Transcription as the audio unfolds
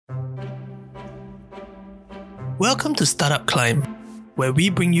Welcome to Startup Climb, where we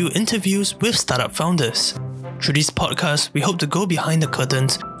bring you interviews with startup founders. Through this podcast, we hope to go behind the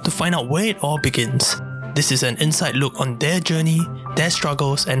curtains to find out where it all begins. This is an inside look on their journey, their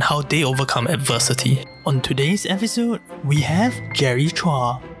struggles, and how they overcome adversity. On today's episode, we have Jerry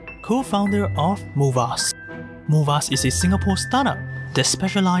Chua, co-founder of Movas. Movas is a Singapore startup that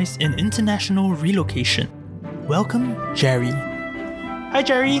specializes in international relocation. Welcome, Jerry. Hi,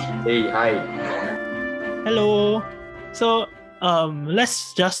 Jerry. Hey, hi. Hello. So,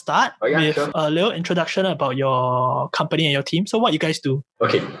 let's just start with a little introduction about your company and your team. So, what you guys do?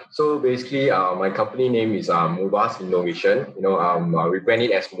 Okay, so basically, my company name is Movas Innovation. We brand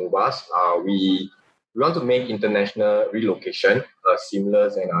it as Movas. We want to make international relocation a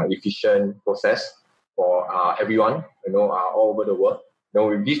seamless and efficient process for everyone. All over the world.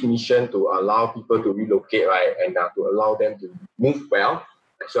 With this mission to allow people to relocate, right, and to allow them to move well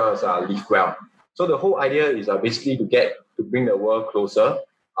as well as live well. So the whole idea is basically to bring the world closer,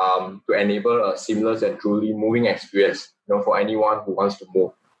 to enable a seamless and truly moving experience, for anyone who wants to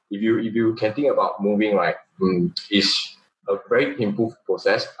move. If you can think about moving, right, it's a very painful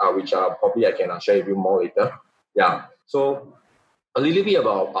process, which probably I can share with you more later. Yeah. So a little bit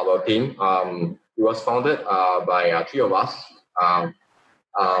about our team. It was founded by three of us.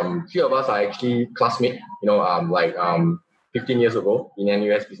 Three of us are actually classmates. 15 years ago in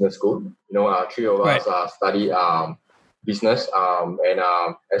NUS Business School. Three of us studied business, and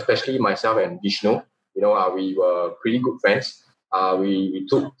especially myself and Vishnu. We were pretty good friends. We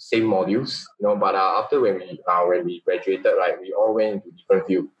took same modules, but after when we graduated, right, we all went into different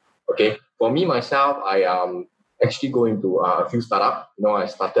field. Okay, for me myself, I actually go into a few startups. I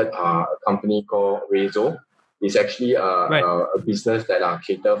started a company called Rezo. It's actually a business that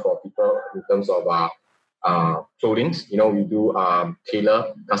cater for people in terms of clothing. We do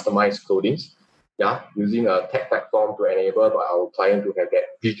tailor customized clothing, using a tech platform to enable our client to have that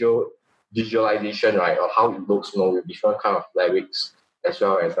visualization, right, of how it looks, with different kind of fabrics as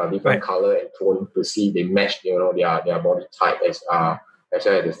well as different color and tone to see they match, their body type as well as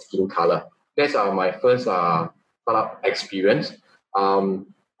the skin color. That's my first startup experience.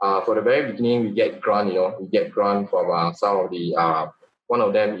 For the very beginning, we get grant. We get grant from some of the. One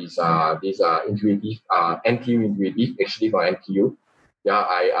of them is this Intuitive, NTU Intuitive, actually for NTU.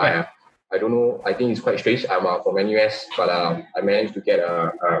 I don't know. I think it's quite strange. I'm from NUS, but I managed to get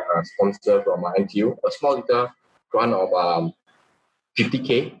a sponsor from NTU, a small little grant of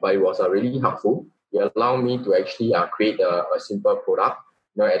 50K, but it was really helpful. It allowed me to actually create a simple product.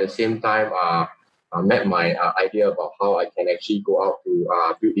 At the same time, I met my idea about how I can actually go out to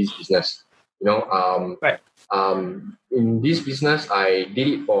build this business. In this business, I did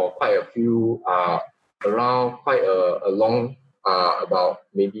it for quite a few, around quite a long, about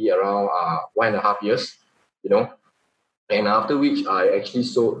maybe around 1.5 years, and after which I actually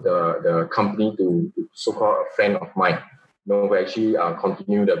sold the company to so-called a friend of mine, who actually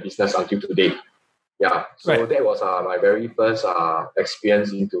continue the business until today. Yeah, so that was my very first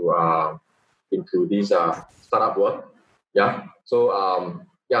experience into this startup world. Yeah, so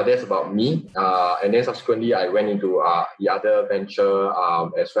that's about me. And then subsequently, I went into the other venture,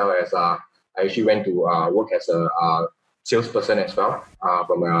 as well as I actually went to work as a salesperson as well,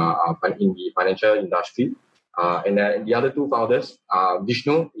 in the financial industry. And then the other two founders,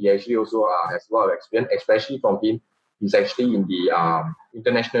 Vishnu, he actually also has a lot of experience, especially from him. He's actually in the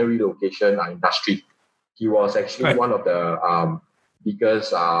international relocation industry. He was actually one of the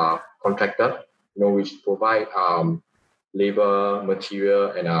biggest contractor, which provide labor,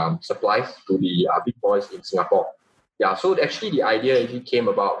 material, and supplies to the big boys in Singapore. Yeah, so actually the idea actually came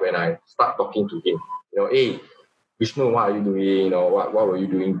about when I started talking to him. Hey, Vishnu, what are you doing? What were you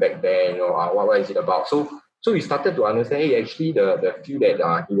doing back then? What is it about? So we started to understand, hey, actually the field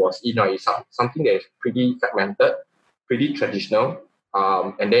that he was in is something that is pretty fragmented, pretty traditional.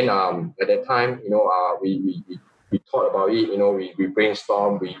 And then at that time, we thought about it. We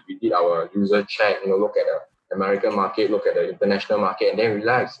brainstormed, we did our user check. Look at the American market, look at the international market, and then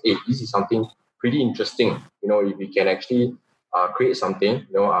realize, hey, this is something pretty interesting. If we can actually create something,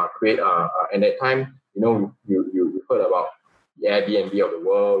 and at that time, you heard about the Airbnb of the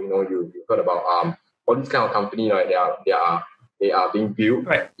world. You heard about all these kind of company, right? They are being built,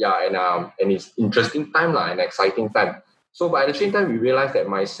 and it's interesting time, an exciting time. So, but at the same time, we realized that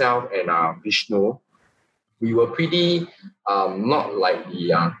myself and Vishnu, we were pretty not like the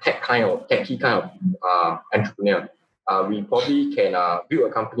techie kind of entrepreneur. We probably can build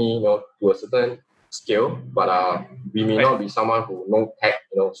a company, to a certain scale, but we may not be someone who knows tech,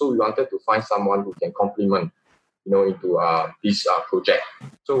 So we wanted to find someone who can complement, into this project.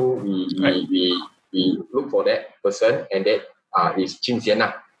 So we we look for that person, and that is Jun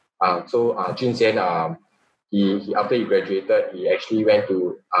Xian. Jun Xian, he after he graduated, he actually went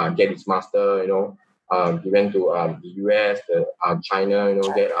to get his master. He went to the US, China.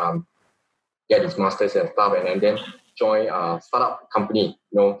 Get his masters and stuff, and then join a startup company.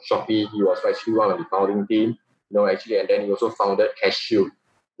 Shopee. He was actually one of the founding team. Actually, and then he also founded CashShield.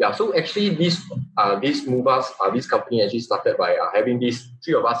 Yeah, so actually this Moovas, this company actually started by having these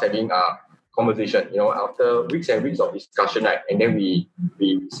three of us having a conversation, after weeks and weeks of discussion, right? And then we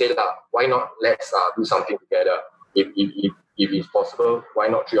said, why not let's do something together? If it's possible, why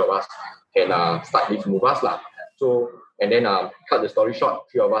not three of us can start this Moovas lah? So, and then cut the story short,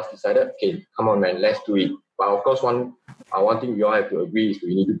 three of us decided, okay, come on man, let's do it. But of course, one thing we all have to agree is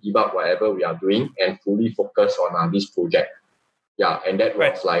we need to give up whatever we are doing and fully focus on this project. Yeah, and that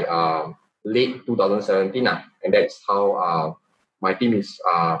was like late 2017, and that's how my team is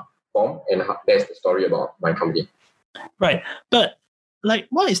formed, and that's the story about my company. Right, but like,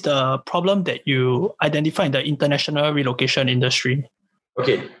 what is the problem that you identify in the international relocation industry?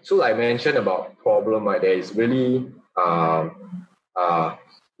 Okay, so like I mentioned about problem, right? There is really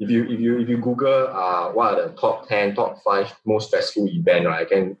if you Google what are the top 10, top 5 most stressful event, right?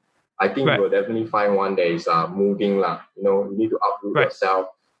 I think you will definitely find one that is moving lah. You need to uproot yourself.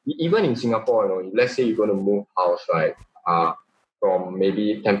 Even in Singapore, let's say you're going to move house, right? From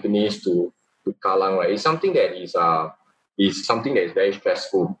maybe Tampines to Kallang, right? It's something that is something that is very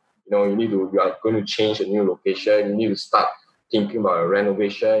stressful. You are going to change a new location. You need to start thinking about a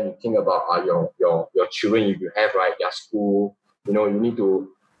renovation. You think about your children, if you have, right, their school. You need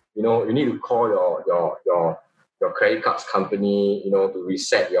to call your credit cards company, to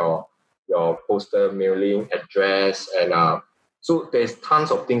reset your postal mailing address, and so there's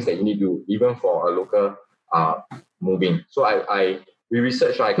tons of things that you need to do, even for a local moving. So we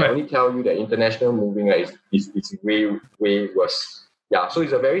researched. I can only tell you that international moving is way worse. Yeah, so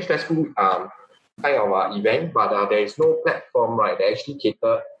it's a very stressful kind of event, but there is no platform, right, that actually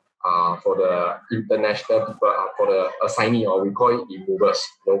cater for the international people, for the assignee, or we call it the movers,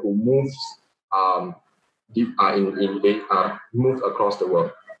 who moves move across the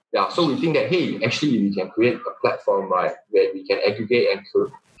world. Yeah, so we think that, hey, actually we can create a platform, right, where we can aggregate and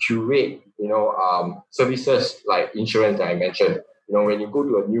curate, services like insurance that I mentioned. When you go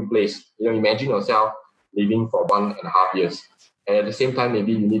to a new place, imagine yourself living for 1.5 years, and at the same time,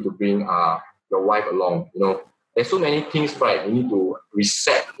 maybe you need to bring your wife along. There's so many things, right? You need to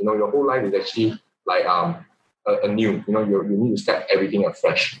reset. Your whole life is actually like anew. You need to start everything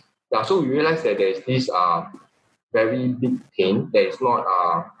afresh. Yeah, so we realize that there's this very big pain that is not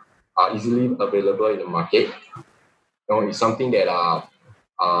easily available in the market. It's something that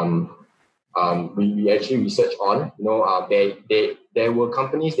we actually research on. There were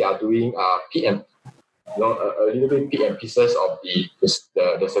companies that are doing PM, a little bit bit and pieces of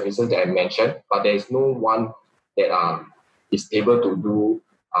the services that I mentioned, but there is no one that is able to do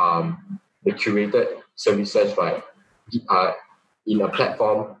the curated services, right, in a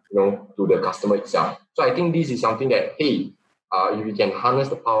platform, to the customer itself. So I think this is something that, hey, if we can harness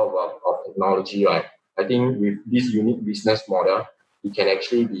the power of technology, right, I think with this unique business model, it can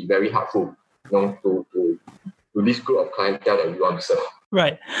actually be very helpful, to this group of clientele that we want to serve.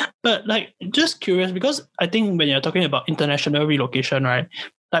 Right. But like, just curious, because I think when you're talking about international relocation, right,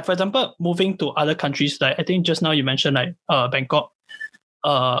 like for example, moving to other countries, like I think just now you mentioned like Bangkok,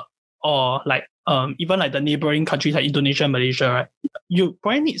 or like even like the neighboring countries like Indonesia and Malaysia, right? You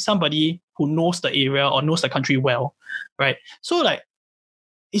probably need somebody who knows the area or knows the country well, right? So like,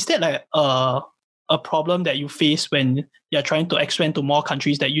 is that like a problem that you face when you're trying to expand to more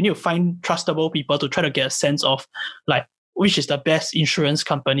countries, that you need to find trustable people to try to get a sense of like which is the best insurance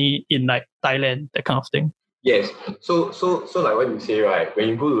company in like Thailand, that kind of thing? Yes. So like what you say, right? When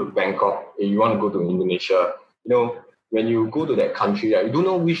you go to Bangkok, and you want to go to Indonesia, when you go to that country, right, you don't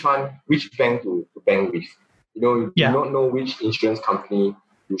know which bank to bank with. You do not know which insurance company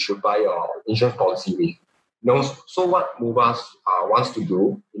you should buy your insurance policy with. So what Moovas wants to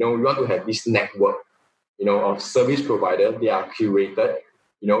do, we want to have this network, of service provider. They are curated,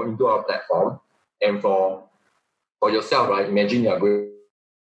 into our platform. And for yourself, right, imagine you're going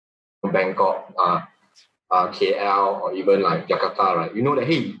to Bangkok, KL, or even like Jakarta, right? You know that,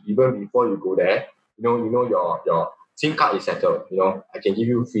 hey, even before you go there, your SIM card is settled. I can give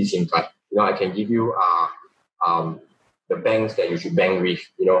you free SIM card. I can give you the banks that you should bank with.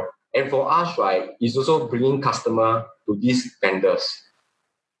 And for us, right, it's also bringing customer to these vendors.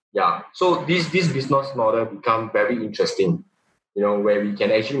 Yeah. So this business model become very interesting. Where we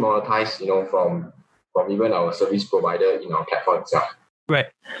can actually monetize, from even our service provider in our platform itself. Right.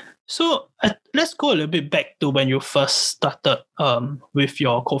 So let's go a little bit back to when you first started with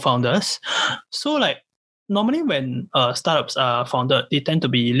your co-founders. So like normally when startups are founded, they tend to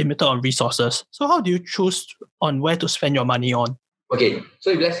be limited on resources. So how do you choose on where to spend your money on? Okay, so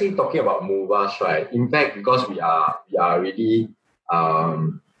if let's say talking about Movers, right? In fact, because we are already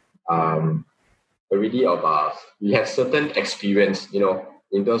we have certain experience,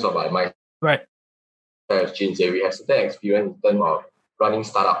 in terms of my Right. exchange. We have certain experience in terms of running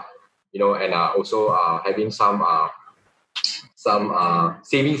startup, and also having some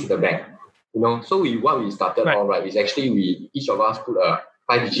savings in the bank. So what we started Right. on, right, is actually we each of us put a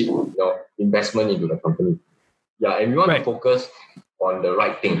 5-digit investment into the company. Yeah, and we want to focus on the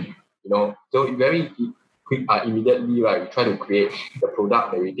right thing. So very quick, immediately, right, we try to create the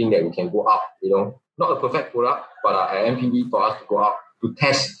product that we think that we can go out. Not a perfect product, but an MPV for us to go out to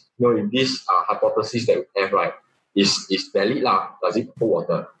test. If this hypothesis that we have, right, is valid lah. Does it hold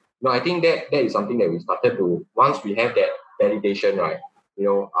water? I think that is something that we started to, once we have that validation, right,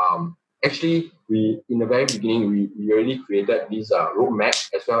 actually we in the very beginning we already created this roadmap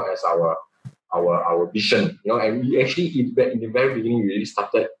as well as our vision, and we actually in the very beginning we really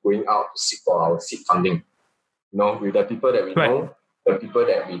started going out to seek for our seed funding, with the people that we know, the people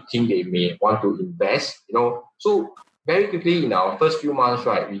that we think they may want to invest, so very quickly in our first few months,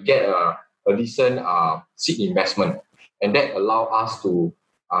 right, we get a decent seed investment, and that allow us to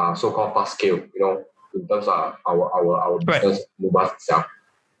so-called fast scale, in terms of our business Movers itself.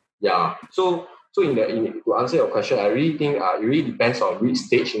 Yeah. So to answer your question, I really think it really depends on which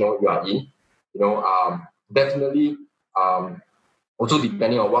stage you are in. Definitely also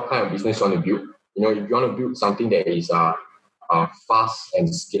depending on what kind of business you want to build. If you want to build something that is fast and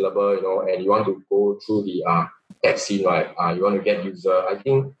scalable, and you want to go through the tech scene, right? You want to get user. I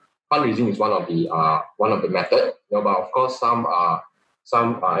think fundraising is one of the method. But of course, some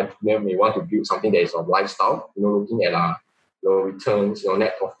entrepreneur may want to build something that is of lifestyle. Looking at returns,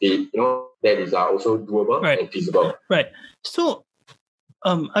 net profit. That is also doable and feasible. Right. So,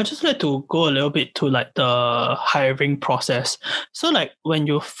 I just like to go a little bit to like the hiring process. So, like when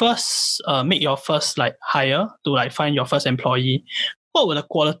you first make your first like hire to like find your first employee, what were the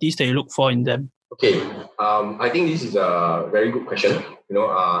qualities that you look for in them? Okay, I think this is a very good question.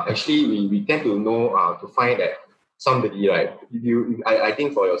 Actually, we tend to know to find that somebody, right? I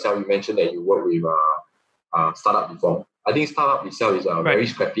think for yourself, you mentioned that you work with startup before. I think startup itself is very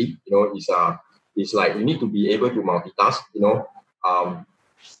scrappy. It's like you need to be able to multitask.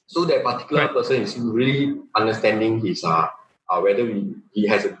 So that particular person is really understanding his whether he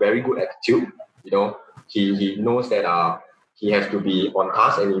has a very good attitude. He knows that he has to be on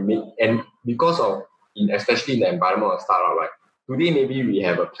task, and because of especially in the environment of startup, right? Today maybe we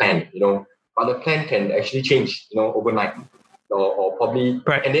have a plan, but the plan can actually change, overnight, or probably,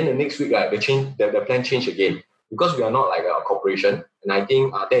 and then the next week, right, the plan change again, because we are not like a corporation, and I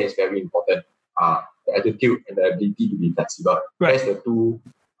think that is very important. The attitude and the ability to be flexible. That's the two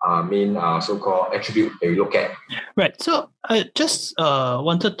main so-called attribute that we look at. Right. So I just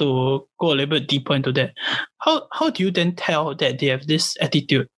wanted to go a little bit deeper into that. How do you then tell that they have this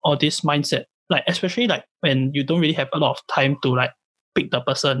attitude or this mindset? Like especially like when you don't really have a lot of time to like pick the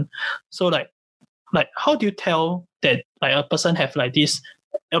person. So like how do you tell that like a person have like this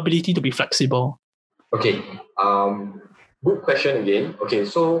ability to be flexible? Okay. Good question again. Okay,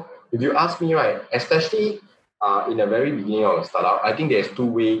 so if you ask me, right, especially in the very beginning of a startup, I think there's two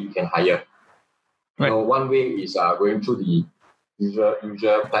ways you can hire. One way is going through the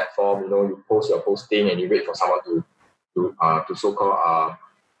usual platform. You post your posting and you wait for someone to so-called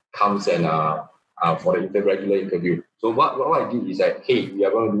comes and for the regular interview. So what I did is that, hey, we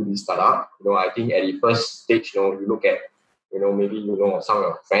are going to do this startup. I think at the first stage, you look at, maybe some of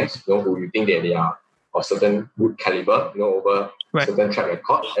your friends, who you think that they are of certain good caliber, over certain track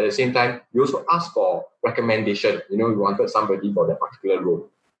record. At the same time, you also ask for recommendation. You wanted somebody for that particular role.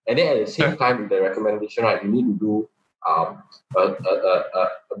 And then at the same time, with the recommendation, right, you need to do a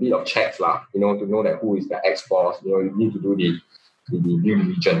bit of checks, to know that who is the ex-boss. You need to do the due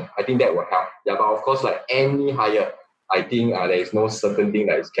diligence. I think that will help. Yeah, but of course, like any hire, I think there is no certain thing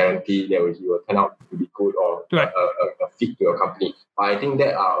that is guaranteed that he will turn out to be good or a fit to your company. But I think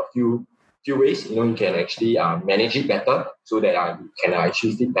there are a few ways, you can actually manage it better so that you can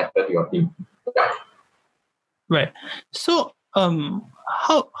actually fit better to your team. Yeah. Right. So,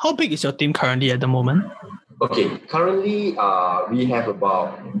 how big is your team currently at the moment? Okay, currently we have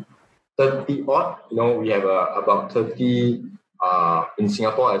about 30 odd. We have about 30 in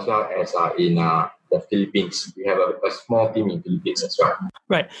Singapore as well as in the Philippines. We have a small team in Philippines as well.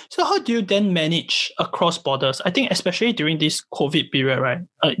 Right. So how do you then manage across borders? I think especially during this COVID period, right?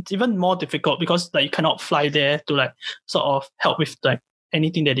 It's even more difficult because like you cannot fly there to like sort of help with like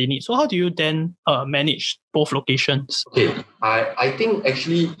anything that they need. So how do you then manage both locations? Okay, I think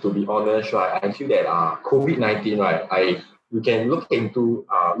actually, to be honest, right, I feel that COVID-19, right, we can look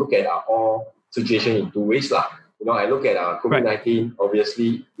at all situation in two ways lah. I look at COVID-19.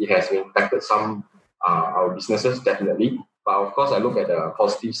 Obviously, it has impacted some our businesses definitely, but of course, I look at the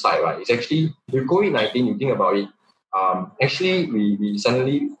positive side, right. It's actually with COVID-19. You think about it. Actually, we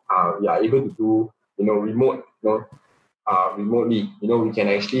suddenly we are able to do remotely. We can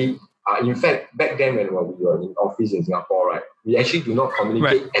actually. In fact, back then when we were in office in Singapore, right, we actually do not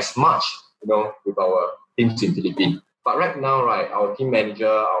communicate as much, with our teams in Philippines. But right now, right, our team manager,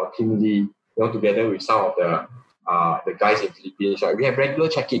 our team lead, together with some of the guys in Philippines, right, we have regular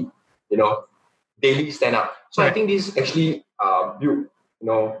check-in, daily stand-up. So I think this actually build,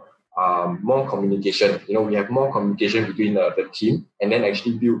 more communication. We have more communication between the team, and then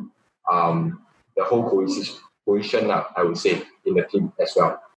actually build the whole cohesion, I would say, in the team as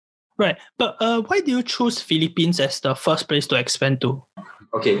well. Right. But why do you choose Philippines as the first place to expand to?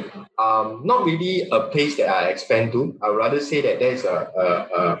 Okay. Not really a place that I expand to. I would rather say that there's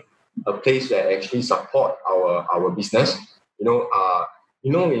a place that actually support our business. When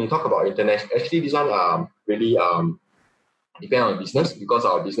you talk about international, actually this one really depend on business, because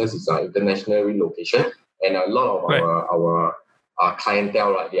our business is international relocation, and a lot of our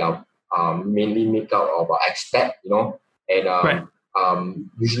clientele, right, they are mainly made up of expat, and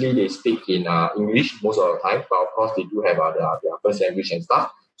usually they speak in English most of the time, but of course they do have their first language and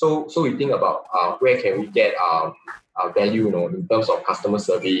stuff. So we think about where can we get value, in terms of customer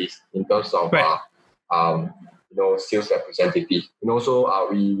service, in terms of sales representative. So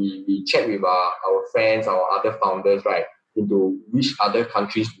we check with our friends, our other founders, right, into which other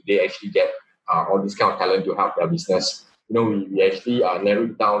countries do they actually get all this kind of talent to help their business. We actually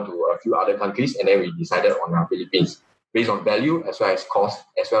narrowed it down to a few other countries, and then we decided on our Philippines, based on value as well as cost,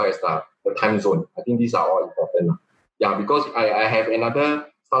 as well as the time zone. I think these are all important. Yeah, because I have another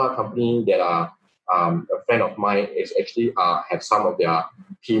startup company that a friend of mine is actually have some of their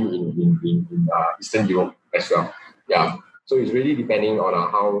team in Eastern Europe as well. Yeah, so it's really depending on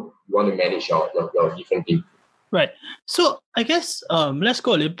how you want to manage your different team. Right. So I guess let's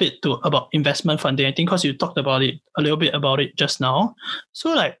go a little bit about investment funding. I think because you talked about it a little bit about it just now.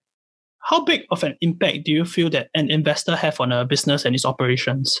 So like, how big of an impact do you feel that an investor have on a business and its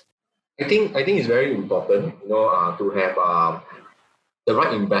operations? I think it's very important, to have the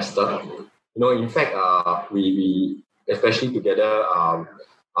right investor. In fact, we especially together,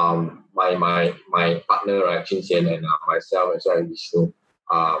 my partner, right, Chin Xian, and myself as well as Vishnu,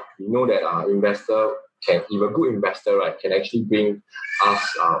 we know that investor if a good investor, right, can actually bring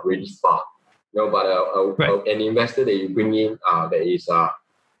us really far. But an investor that you bring in that is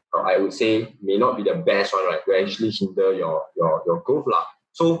I would say may not be the best one, right, will actually hinder your growth lah.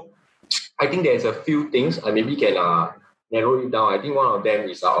 So I think there's a few things I maybe can narrow it down. I think one of them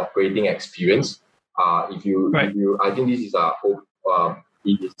is operating experience. If you I think this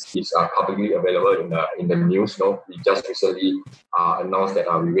is publicly available in the news. We just recently announced that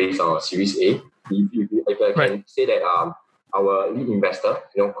we raised our Series A. If I can say that our lead investor,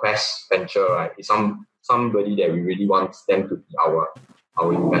 Quest Venture, right, is somebody that we really want them to be our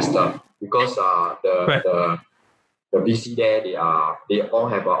investor, because the VC there, they all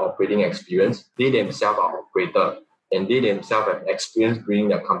have operating experience. They themselves are operator, and they themselves have experience bringing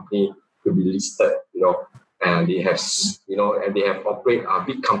their company to be listed. And they have operate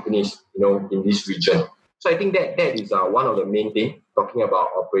big companies, in this region. So I think that is one of the main things, talking about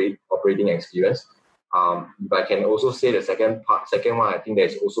operating experience. If I can also say the second one, I think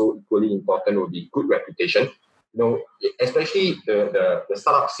that's also equally important, would be good reputation. Especially the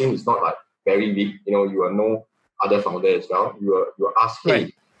startup scene is not like very big. You will know other founders as well. You will ask,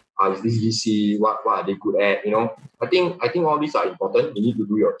 hey, is this VC? What are they good at? I think all these are important. You need to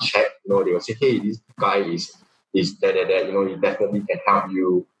do your check. They will say, hey, this guy is that. He definitely can help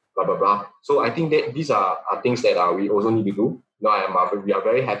you. Blah blah blah. So I think that these are things that we also need to do. We are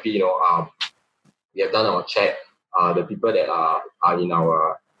very happy. We have done our check. The people that are in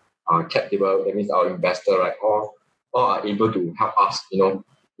our cap table, that means our investor, right? All are able to help us. And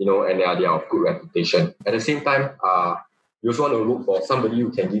they are of good reputation. At the same time, you also want to look for somebody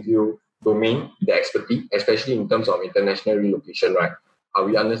who can give you domain, the expertise, especially in terms of international relocation, right?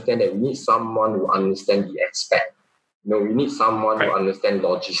 We understand that we need someone who understands the aspect. We need someone who understands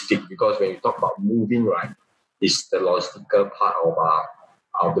logistics, because when you talk about moving, right, it's the logistical part of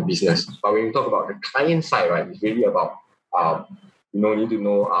of the business. But when you talk about the client side, right, it's really about need to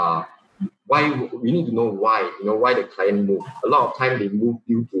know why we need to know why why the client move. A lot of time they move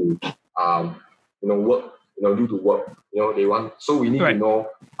due to work, due to work. They want, so we need to know.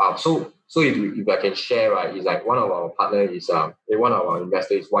 So if I can share, right, is like one of our partner is one of our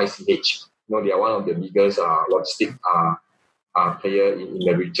investors is YCH. They are one of the biggest logistic player in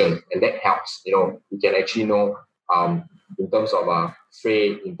the region, and that helps. We can actually know in terms of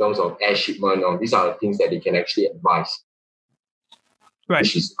freight, in terms of air shipment. These are the things that they can actually advise. Right.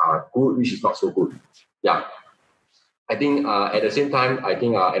 Which is good, which is not so good. Yeah. I think at the same time, I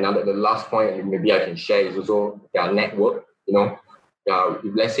think the last point maybe I can share is also their network.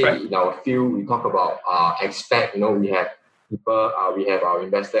 If let's say in our field we talk about expat, we have people, we have our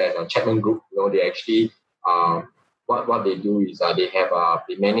investor as a Chapman Group. They actually what they do is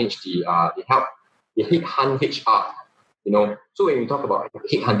they manage they headhunt HR. So when we talk about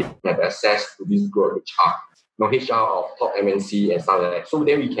headhunting, we have access to this group HR. HR of top MNC and stuff like that. So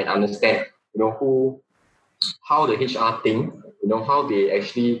then we can understand, how the HR think, how they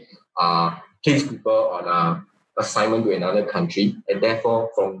actually place people on assignment to another country, and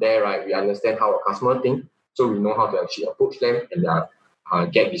therefore from there, right, we understand how a customer think, so we know how to actually approach them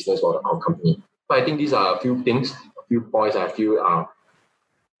and get business for our company. So I think these are a few things, a few points I feel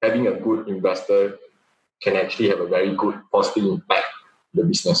having a good investor can actually have a very good positive impact on the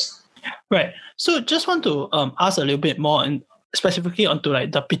business. Right. So just want to ask a little bit more and specifically onto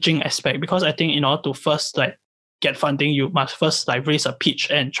like the pitching aspect, because I think in order to first like get funding, you must first like raise a pitch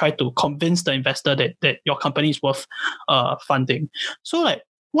and try to convince the investor that your company is worth funding. So like,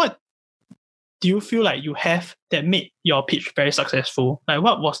 what do you feel like you have that made your pitch very successful? Like,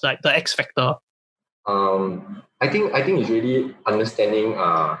 what was like the X factor? I think it's really understanding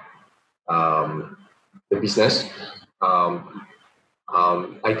the business.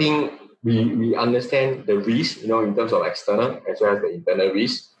 I think we understand the risk, in terms of external as well as the internal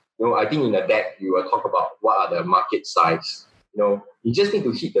risk. I think in the deck you will talk about what are the market size. You just need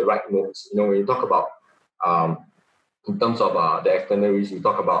to hit the right notes. When you talk about in terms of the external risk, you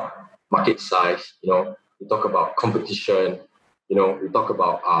talk about market size. You talk about competition. We talk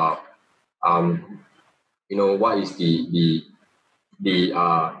about what is the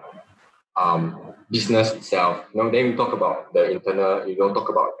business itself. Then we talk about the internal. Talk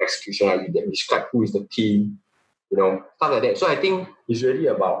about execution. You describe who is the team. Stuff like that. So I think it's really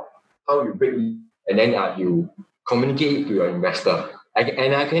about how you break it, and then you communicate it to your investor. I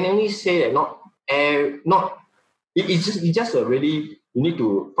can only say that it's just a really, you need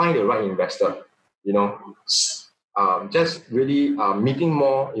to find the right investor. Just really meeting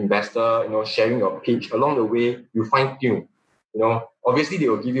more investor. Sharing your pitch along the way. You fine tune. Obviously they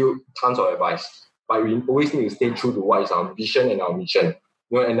will give you tons of advice, but we always need to stay true to what is our vision and our mission.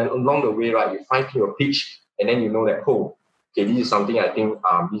 And then along the way, right, you fine tune your pitch. And then you know that, okay, this is something I think,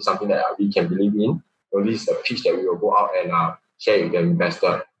 this is something that we can believe in. This is a pitch that we will go out and share with the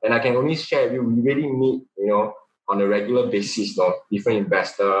investor. And I can only share with you, we really meet, on a regular basis, different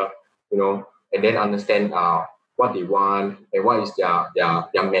investor, and then understand what they want and what is their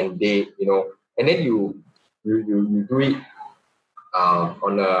mandate, and then you do it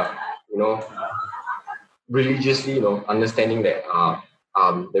on a, religiously, understanding that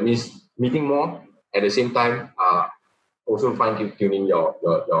that means meeting more. At the same time, also fine-tuning your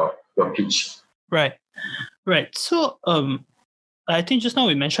pitch. Right. So, I think just now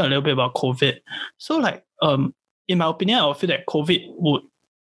we mentioned a little bit about COVID. So, like, in my opinion, I feel that COVID would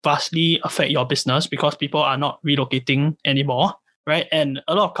vastly affect your business because people are not relocating anymore, right? And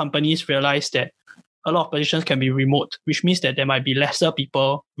a lot of companies realize that a lot of positions can be remote, which means that there might be lesser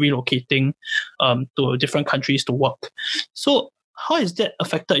people relocating to different countries to work. So, how has that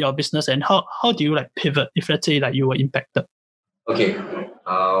affected your business, and how do you like pivot if let's say like you were impacted? Okay.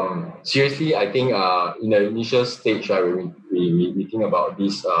 Seriously, I think in the initial stage, right, we think about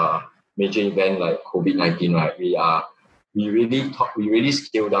this major event like COVID-19, right? We really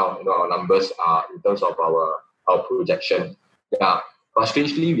scale down, our numbers in terms of our projection. Yeah. But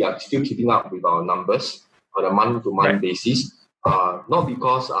strangely, we are still keeping up with our numbers on a month-to-month basis. Not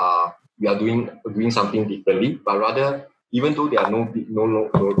because we are doing something differently, but rather, even though there are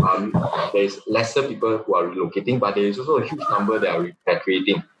there's lesser people who are relocating, but there is also a huge number that are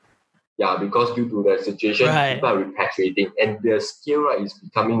repatriating. Yeah, because due to the situation, people are repatriating, and the scale, right, is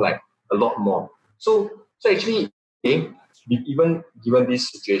becoming like a lot more. So actually, even given this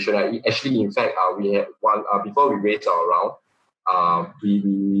situation, right, actually, in fact, we had one before we raised our round. We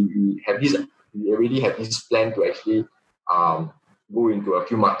already have this plan to actually go into a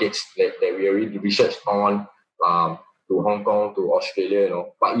few markets that we already researched on. Hong Kong, to Australia,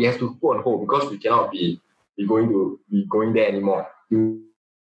 but we have to put on hold because we cannot be going there anymore. We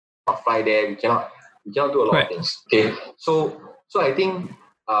cannot fly there. We cannot do a lot of things. Okay, so I think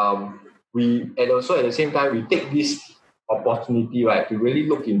we and also at the same time we take this opportunity, right, to really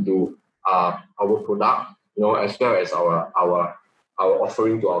look into our product, as well as our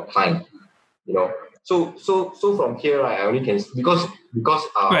offering to our client, So from here, right, I only can because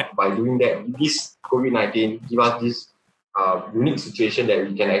by doing that, this COVID-19 give us this unique situation that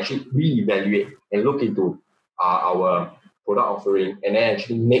we can actually reevaluate and look into our product offering and then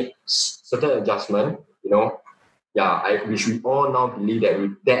actually make certain adjustment. Which we all now believe that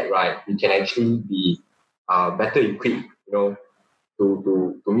with that, right, we can actually be better equipped, to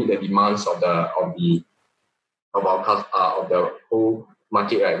meet the demands of the whole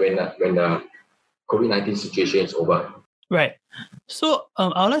market, right, when the COVID-19 situation is over. Right. So I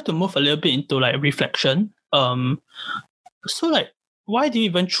would like to move a little bit into like reflection. So like, why do you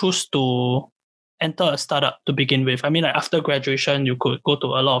even choose to enter a startup to begin with? I mean, like after graduation, you could go to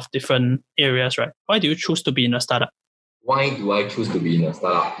a lot of different areas, right? Why do you choose to be in a startup? Why do I choose to be in a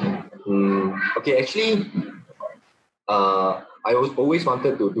startup? Okay, actually, I always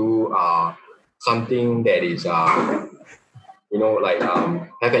wanted to do something that is, have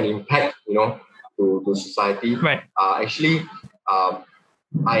an impact, to society. Right. Actually,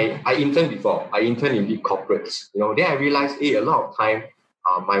 I interned before. I interned in big corporates. Then I realized, a lot of time,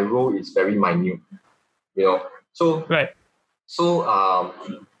 my role is very minute. So right. So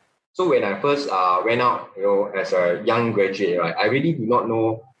when I first went out, as a young graduate, right, I really do not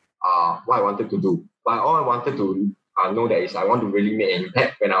know what I wanted to do. But all I wanted to know that is I want to really make an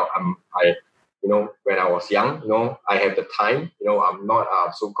impact when when I was young. I have the time. I'm not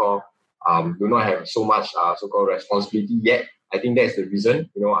so-called do not have so much so-called responsibility yet. I think that's the reason.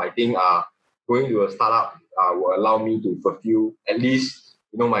 I think going to a startup will allow me to fulfill at least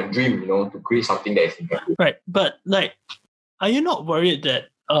my dream. To create something that is impactful. Right, but like, are you not worried that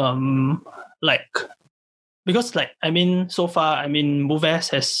because so far, MoveS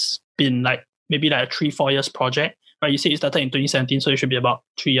has been like maybe like a 3-4 years project, right? You say it started in 2017, so it should be about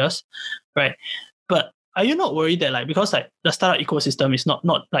 3 years, right? But are you not worried that because the startup ecosystem is not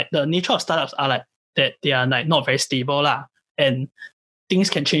like the nature of startups are like that they are like not very stable and things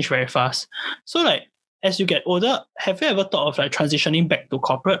can change very fast. So as you get older, have you ever thought of transitioning back to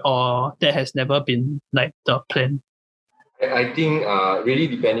corporate, or that has never been like the plan? I think really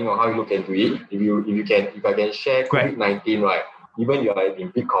depending on how you look into it, if I can share COVID-19, right, even you are in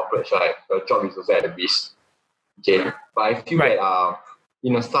big corporates, right, your job is also at a risk. Okay, but I feel that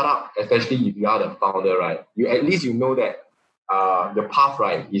in a startup, especially if you are the founder, right, you at least know that the path,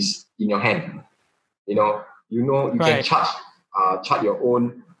 right, is in your hand. You can chart your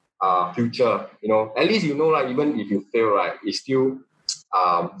own future. At least right, even if you fail, right, it's still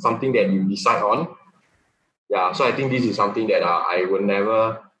something that you decide on. Yeah, so I think this is something that I will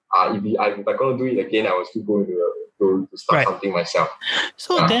never. If I'm going to do it again, I will still go to start something myself.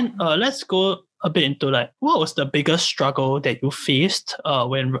 So then let's go a bit into what was the biggest struggle that you faced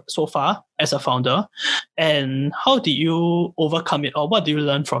when so far as a founder, and how did you overcome it, or what do you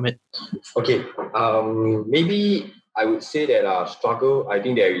learn from it? Okay, maybe I would say that struggle. I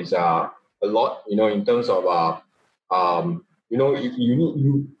think there is a lot, in terms of if you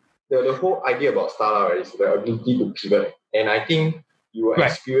need the whole idea about startup is the ability to pivot, and I think you will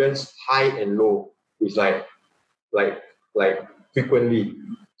experience high and low. It's like frequently.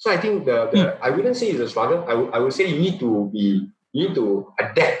 So I think I wouldn't say it's a struggle. I would say you need to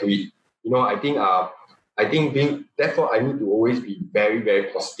adapt to it. I think therefore I need to always be very, very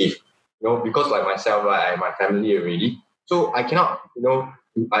positive. Because like myself, right, I have my family already. So I cannot,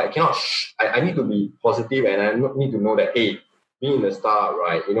 I need to be positive, and I need to know that, hey, being in the startup,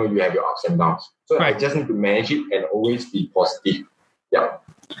 right, you have your ups and downs. So I just need to manage it and always be positive. Yeah.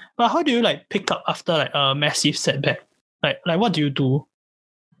 But how do you pick up after a massive setback? Like what do you do?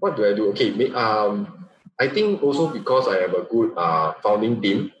 What do I do? Okay, I think also because I have a good founding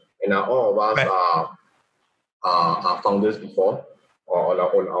team, and all of us are founders before, or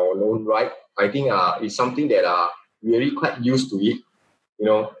on our own right. I think it's something that we're really quite used to it.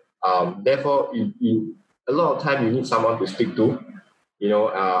 Therefore, a lot of time you need someone to speak to. A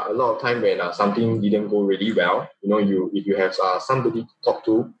lot of time when something didn't go really well, if you have somebody to talk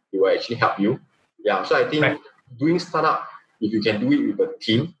to, it will actually help you. Yeah, so I think doing startup, if you can do it with a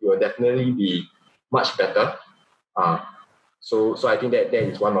team, you will definitely be much better. So I think that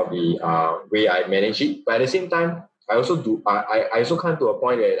is one of the way I manage it. But at the same time, I also come to a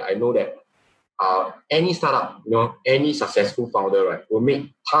point that I know that any startup, any successful founder, right, will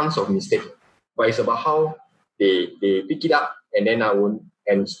make tons of mistakes. But it's about how they pick it up and then I won't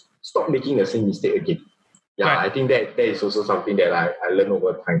and stop making the same mistake again. Yeah, Right. I think that is also something that I learned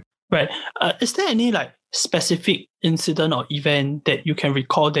over time. Right. Is there any like specific incident or event that you can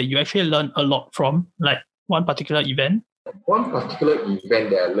recall that you actually learned a lot from, like one particular event? One particular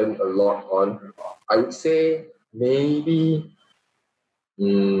event that I learned a lot on, I would say maybe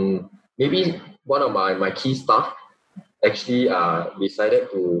one of my key staff actually decided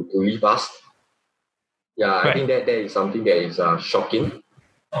to leave us. Yeah, I Right. think that is something that is shocking,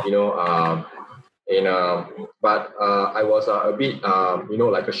 you know. But I was a bit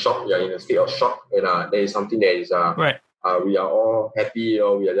like a shock. We are in a state of shock, and that is something that is Right. we are all happy.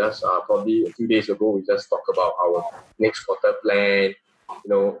 We are just probably a few days ago we just talked about our next quarter plan.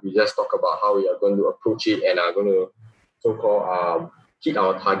 We just talk about how we are going to approach it and are going to so-called hit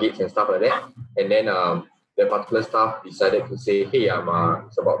our targets and stuff like that. And then the particular staff decided to say, "Hey,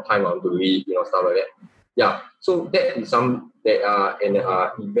 it's about time I want to leave," stuff like that. Yeah, so that is an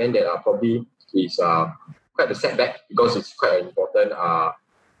event that probably is quite a setback because it's quite an important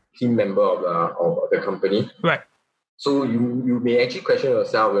team member of the company. Right. So you may actually question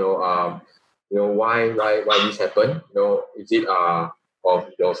yourself, why this happened? Is it of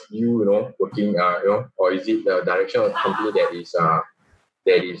you working, or is it the direction of the company that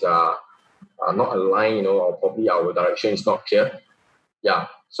is not aligned, or probably our direction is not clear. Yeah.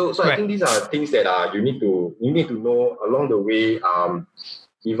 So Right. I think these are things that you need to know along the way.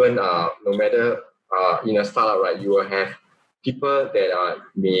 Even no matter in a startup, right, you will have people that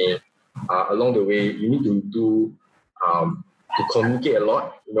may along the way you need to do to communicate a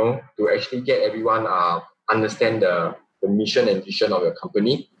lot, to actually get everyone understand the mission and vision of your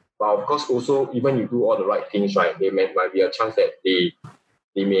company. But of course, also even you do all the right things, right, there might be a chance that they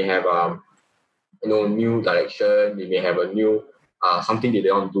may have new direction. They may have a new something that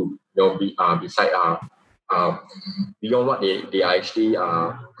they want to do, beside beyond what they are actually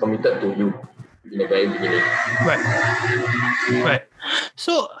committed to you in the very beginning. Right.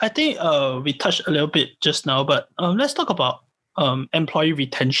 So I think we touched a little bit just now, but let's talk about employee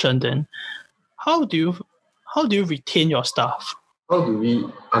retention then. How do you retain your staff? How do we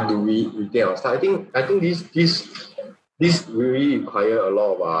retain our staff? I think this really require a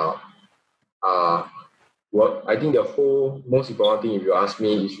lot of work. I think the whole most important thing, if you ask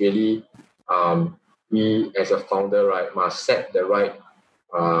me, is really we as a founder, right, must set the right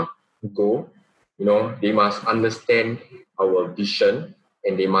goal. They must understand our vision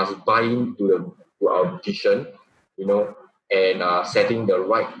and they must buy into our vision. And setting the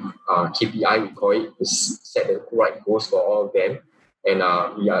right KPI, we call it, to set the right goals for all of them, and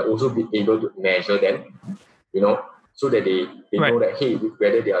we are also be able to measure them. So that they Right. know that, hey,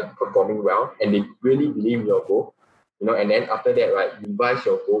 whether they are performing well and they really believe in your goal. And then after that, right, revise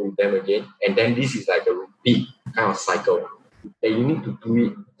your goal with them again, and then this is like a repeat kind of cycle. And you need to do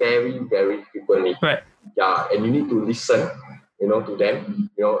it very, very frequently. Right. Yeah, and you need to listen, to them.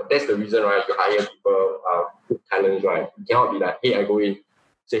 That's the reason, right? You hire people, good talents, right? You cannot be like, hey, I go in,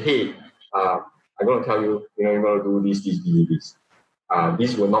 say, hey, I'm going to tell you, you're going to do this.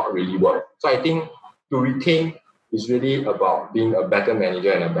 This will not really work. So I think to retain is really about being a better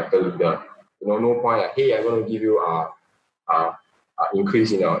manager and a better leader. No point like, hey, I'm going to give you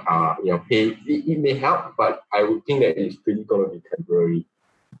increase in your pay. It may help, but I would think that it's pretty going to be temporary.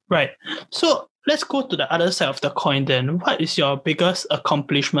 Right. So let's go to the other side of the coin then. What is your biggest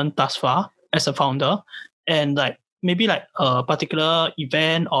accomplishment thus far as a founder? And maybe a particular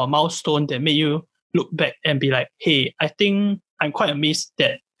event or milestone that made you look back and be like, hey, I think I'm quite amazed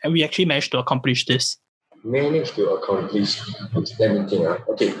that we actually managed to accomplish this. Managed to accomplish. Let me think.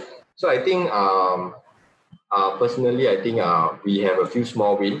 Okay. So I think personally, I think we have a few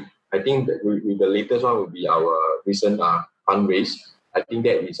small wins. I think that with the latest one would be our recent fundraise. I think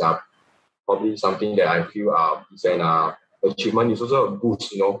that is probably something that I feel is an achievement. It's also a boost,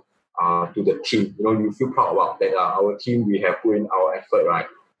 to the team. You feel proud about that. Our team, we have put in our effort, right?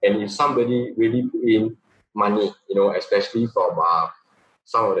 And if somebody really put in money, especially from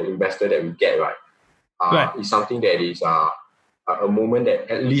some of the investors that we get, right? Right. It's something that is a moment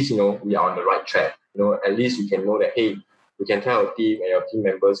that at least, we are on the right track. At least we can know that, hey, we can tell our team and your team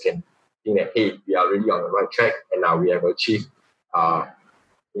members can think that, hey, we are really on the right track and now we have achieved, our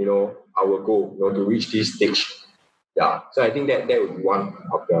goal, to reach this stage. Yeah. So I think that would be one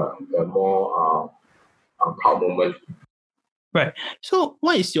of the more proud moment. Right. So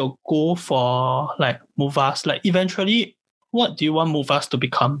what is your goal for Moovast? Eventually, what do you want Moovast to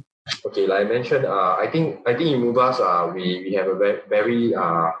become? Okay, like I mentioned, I think in Moovast, we have a very, very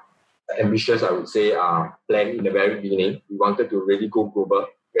ambitious, I would say, plan in the very beginning. We wanted to really go global.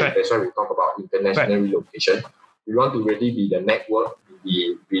 Right. That's why we talk about international relocation. We want to really be the network,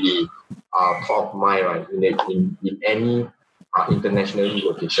 be really top of mind, right, in any international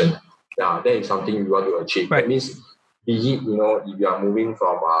relocation. That is something we want to achieve. Right. That means, be it, if you are moving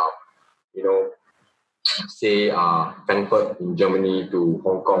from, say, Frankfurt in Germany to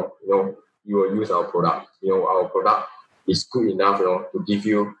Hong Kong, you will use our product. Our product is good enough, to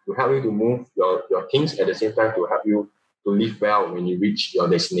help you to move your things, at the same time to help you to live well when you reach your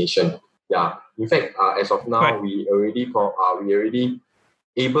destination. Yeah. In fact, as of now, Right. we already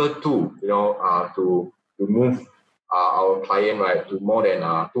able to, to move our client, right, to more than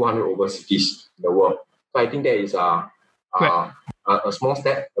 200 over cities in the world. So I think that is Right. a small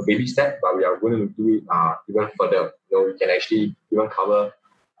step, a baby step, but we are going to do it even further. We can actually even cover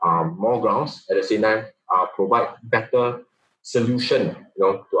more grounds, at the same time provide better solution,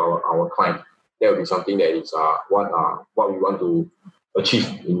 to our client. That will be something that is what we want to achieve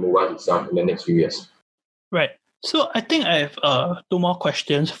in Moovas itself in the next few years. Right. So I think I have two more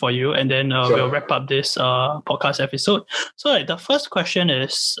questions for you, and then Sure. we'll wrap up this podcast episode. So the first question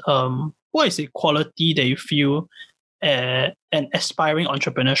is, what is the quality that you feel an aspiring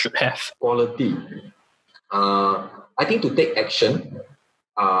entrepreneur should have? Quality. I think to take action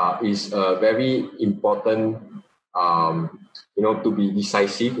is very important. To be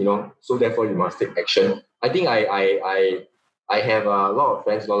decisive. So therefore you must take action. I think I have a lot of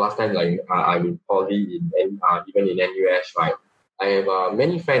friends. Last time, like I'm in poly, even in NUS, right? I have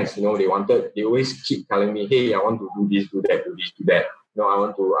many friends. They always keep telling me, "Hey, I want to do this, do that, do this, do that. I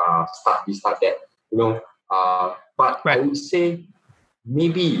want to start this, start that." But Right. I would say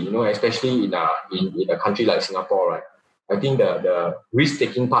maybe, especially in a country like Singapore, right? I think the risk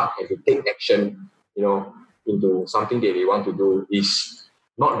taking part and to take action, into something that they want to do is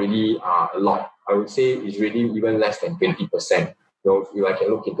not really a lot. I would say it's really even less than 20%. If I can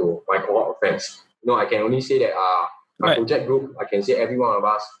look into my cohort of friends, I can only say that my Right. project group, I can say every one of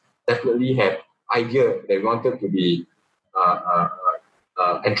us definitely have idea that we wanted to be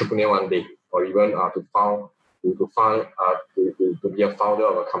entrepreneur one day, or even to be a founder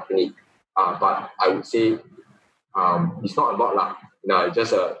of a company. But I would say it's not a lot lah. It's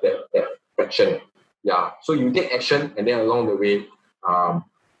just that fraction. Yeah. So you take action, and then along the way,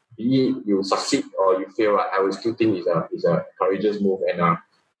 be it you succeed or you fail, right, I would still think is a courageous move, and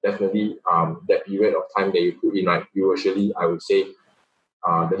definitely that period of time that you put in, right, you actually, I would say,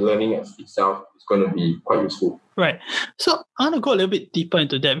 the learning itself is going to be quite useful. Right. So I want to go a little bit deeper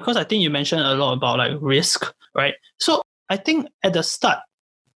into that, because I think you mentioned a lot about like risk, right? So I think at the start,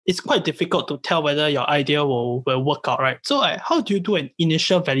 it's quite difficult to tell whether your idea will work out, right? So how do you do an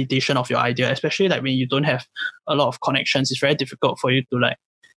initial validation of your idea, especially like when you don't have a lot of connections? It's very difficult for you to like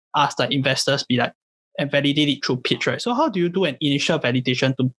ask like investors and validate it through pitch, right? So how do you do an initial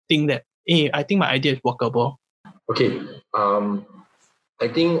validation to think that, hey, I think my idea is workable? Okay. I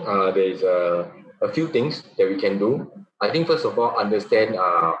think there's a few things that we can do. I think first of all, understand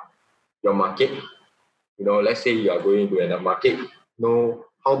your market. Let's say you are going to a market, know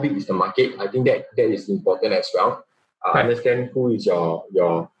how big is the market. I think that is important as well. Right. Understand who is your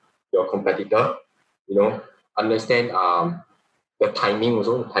competitor. Understand the timing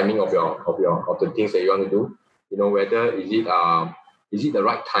also, the timing of the things that you want to do. Whether is it the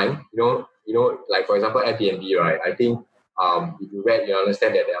right time? Like for example, Airbnb, right? I think if you read, you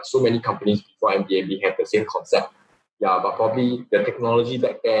understand that there are so many companies before Airbnb had the same concept. Yeah, but probably the technology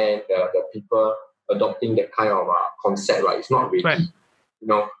back then, the people adopting that kind of concept, right, it's not ready. Right.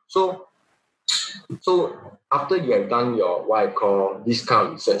 So after you have done your what I call this kind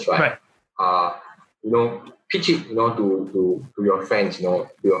of research, right? Pitch it, to your friends, to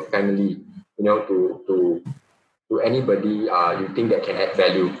your family, to anybody you think that can add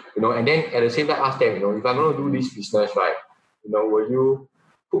value, and then at the same time ask them, if I'm going to do this business, right, will you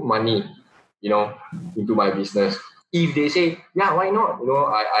put money, into my business? If they say, yeah, why not?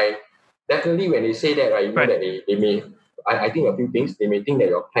 I definitely, when they say that, right, that they may, I think a few things. They may think that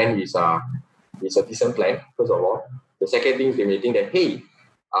your plan is a decent plan, first of all. The second thing is they may think that, hey,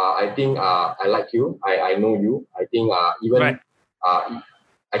 I think I like you, I know you. I think even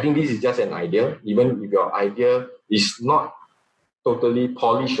I think this is just an idea. Even if your idea is not totally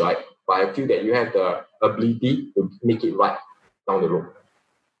polished, right, but I feel that you have the ability to make it right down the road.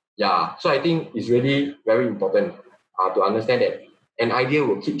 Yeah, so I think it's really very important to understand that an idea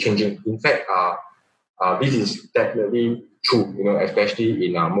will keep changing. In fact, this is definitely true, especially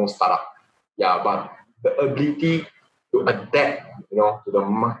in most startups. Yeah, but the ability to adapt, to the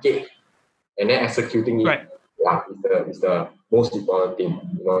market and then executing it, right, is the most important thing,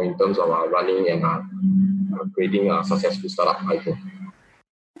 in terms of running and creating a successful startup, I think.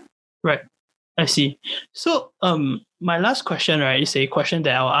 Right. I see. So, my last question, right, is a question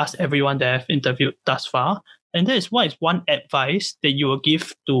that I'll ask everyone that I've interviewed thus far, and that is, what is one advice that you will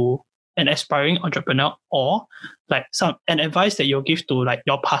give to an aspiring entrepreneur, or like an advice that you'll give to like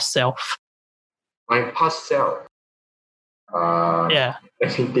your past self? My past self. Yeah.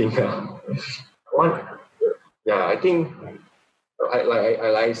 Let me think. One. Yeah, I think. Like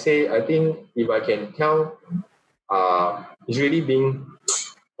I say, I think if I can tell, it's really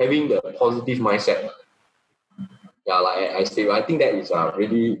having the positive mindset. Yeah, like I say, I think that is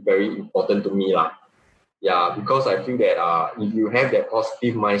really very important to me, lah. Yeah, because I feel that if you have that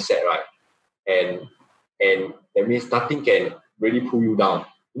positive mindset, right, and that means nothing can really pull you down.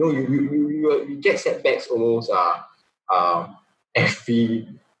 You know, you get setbacks almost every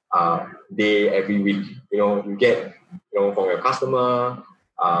day, every week. You know, you get from your customer,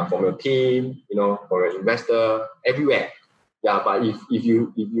 from your team, from your investor, everywhere. Yeah, but if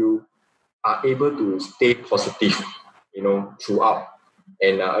you are able to stay positive, throughout,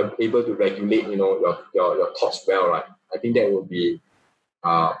 and are able to regulate, your thoughts well, right? I think that would be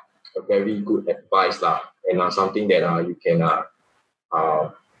a very good advice, lah, and something that you can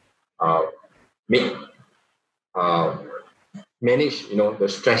make manage, the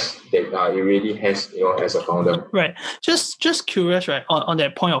stress that it really has, as a founder. Right. Just curious, right, on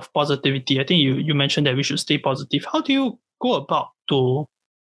that point of positivity. I think you mentioned that we should stay positive. How do you go about to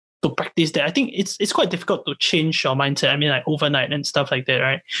practice that? I think it's quite difficult to change your mindset. I mean, like overnight and stuff like that,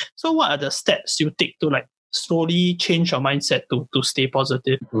 right? So what are the steps you take to like slowly change your mindset to stay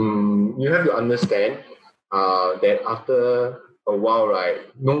positive? You have to understand that after a while, right,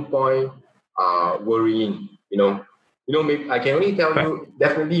 no point worrying. Maybe I can only tell you,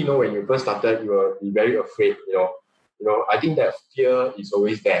 definitely, when you first started, you will be very afraid. I think that fear is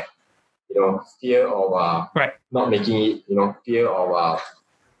always there. Fear of not making it. Fear of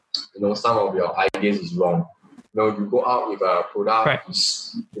some of your ideas is wrong. You go out with a product,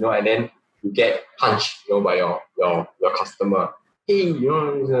 and then you get punched, by your customer. Hey,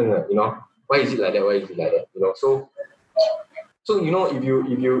 why is it like that? Why is it like that? So if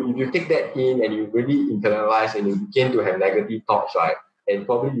you take that in and you really internalize and you begin to have negative thoughts, right? And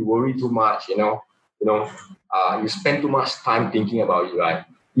probably you worry too much, you spend too much time thinking about it, right?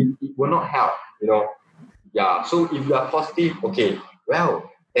 It will not help, Yeah. So if you are positive, okay,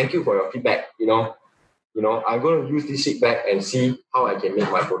 well, thank you for your feedback. I'm going to use this feedback and see how I can make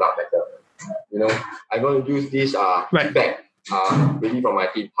my product better. I'm going to use this feedback really from my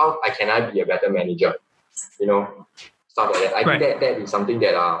team. How can I be a better manager? Stuff like that. I think that is something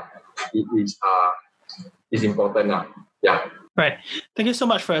that is important. Yeah. Right. Thank you so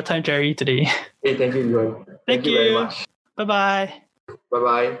much for your time, Jerry, today. Hey, thank you, Yuan. Thank you very much. Bye-bye.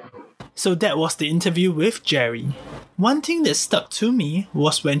 Bye-bye. So that was the interview with Jerry. One thing that stuck to me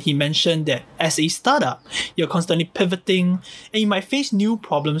was when he mentioned that as a startup, you're constantly pivoting and you might face new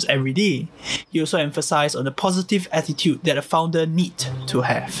problems every day. He also emphasized on the positive attitude that a founder needs to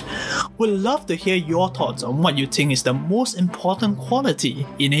have. Would love to hear your thoughts on what you think is the most important quality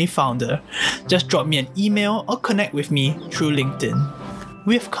in a founder. Just drop me an email or connect with me through LinkedIn.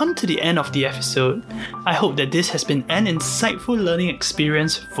 We have come to the end of the episode. I hope that this has been an insightful learning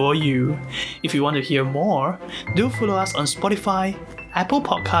experience for you. If you want to hear more, do follow us on Spotify, Apple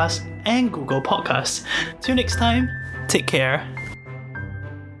Podcasts, and Google Podcasts. Till next time, take care.